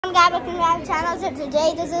Guys, welcome to my channel. So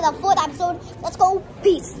today this is the 4th episode. Let's go.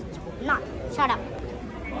 Peace. Not shut up.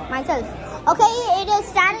 Myself. Okay, it is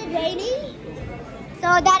started raining, so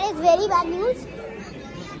that is very bad news.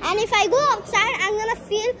 And if I go outside, I'm gonna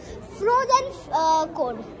feel frozen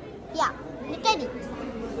cold. Yeah, literally.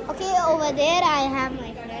 Okay, over there I have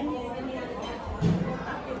my friend.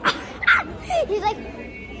 He's like,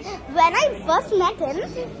 when I first met him,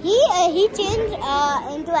 he changed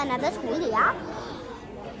into another school. Yeah.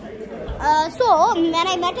 So when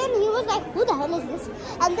I met him, he was like, "Who the hell is this?"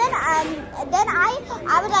 And then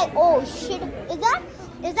I was like, "Oh shit, is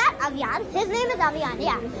that Avian? His name is Avian,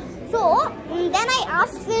 yeah." So then I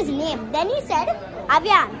asked his name. Then he said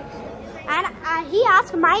Avian, and he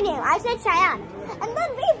asked my name. I said Cheyenne, and then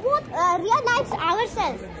we both realized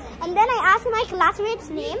ourselves. And then I asked my classmate's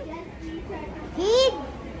name.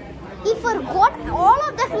 He forgot all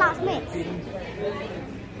of the classmates.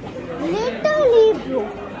 Literally,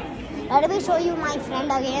 bro. Let me show you my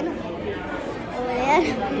friend again. Over there.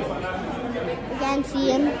 You can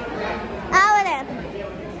see him. Over there.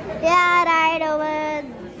 Yeah, right over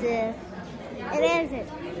there. Where is it?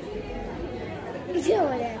 It's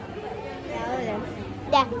over there. Yeah, over there.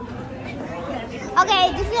 Yeah. Okay,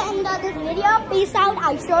 this is the end of this video. Peace out.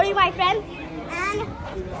 I'll show you my friend. And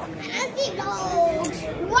as the vlog.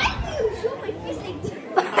 Why do you show my face like this?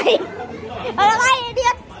 Bye. Bye.